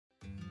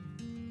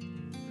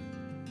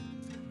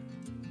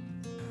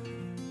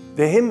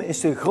De Hymme is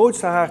de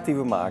grootste haard die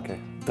we maken.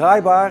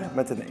 Draaibaar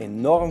met een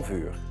enorm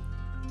vuur.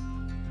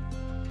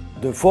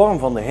 De vorm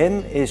van de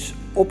Hymme is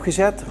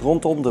opgezet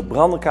rondom de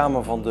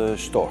branderkamer van de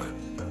stor.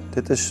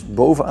 Dit is het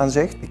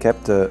bovenaanzicht. Ik heb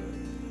de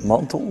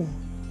mantel,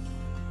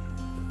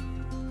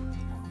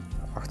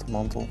 de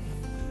achtermantel,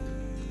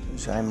 de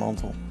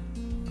zijmantel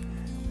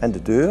en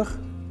de deur.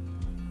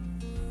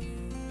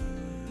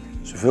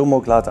 Zoveel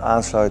mogelijk laten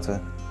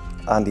aansluiten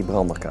aan die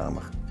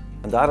branderkamer.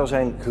 En daardoor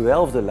zijn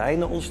gewelfde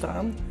lijnen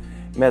ontstaan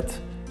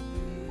met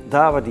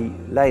daar waar die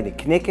lijnen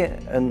knikken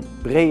een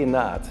brede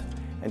naad.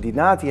 En die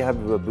naad die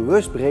hebben we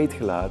bewust breed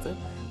gelaten,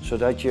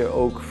 zodat je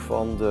ook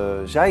van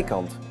de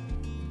zijkant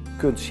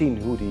kunt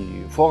zien hoe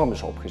die vorm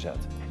is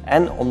opgezet.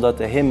 En omdat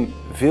de Hymme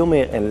veel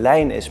meer in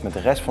lijn is met de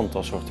rest van het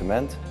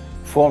assortiment,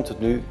 vormt het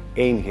nu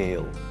één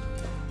geheel.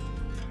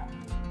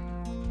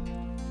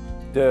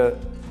 De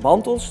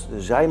mantels,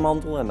 de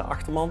zijmantel en de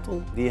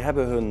achtermantel, die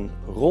hebben hun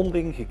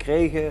ronding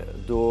gekregen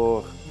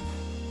door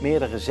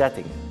meerdere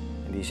zettingen.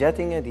 En die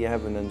zettingen die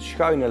hebben een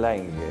schuine lijn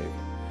gegeven.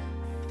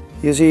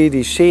 Hier zie je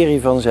die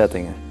serie van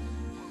zettingen.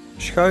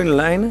 Schuine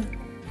lijnen,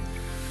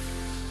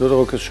 waardoor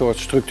er ook een soort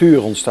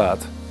structuur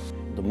ontstaat.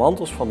 De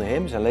mantels van de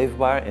Hymme zijn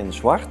leverbaar in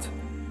zwart,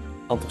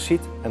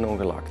 antraciet en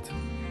ongelakt.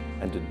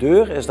 En de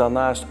deur is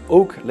daarnaast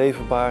ook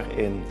leverbaar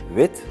in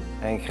wit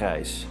en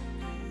grijs.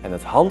 En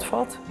het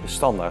handvat is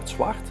standaard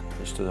zwart,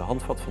 dus de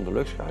handvat van de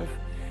luchtschuif.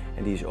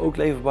 En die is ook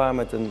leverbaar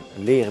met een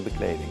leren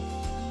bekleding.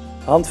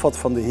 Handvat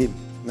van de Hymme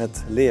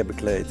met leer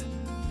bekleed.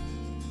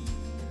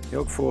 Hier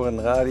ook voor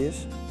een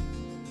radius,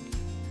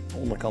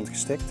 onderkant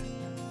gestikt.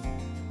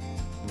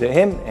 De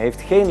Hymme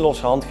heeft geen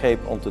losse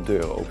handgreep om de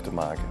deur open te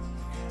maken.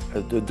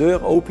 De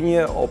deur open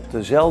je op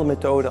dezelfde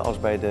methode als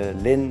bij de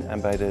Lin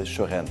en bij de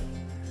Soren.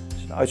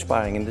 Dus een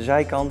uitsparing in de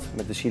zijkant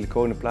met een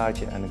siliconen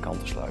plaatje en een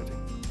kantensluiting.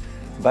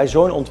 Bij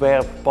zo'n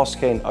ontwerp past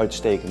geen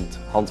uitstekend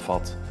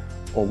handvat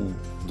om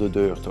de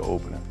deur te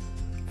openen,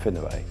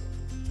 vinden wij.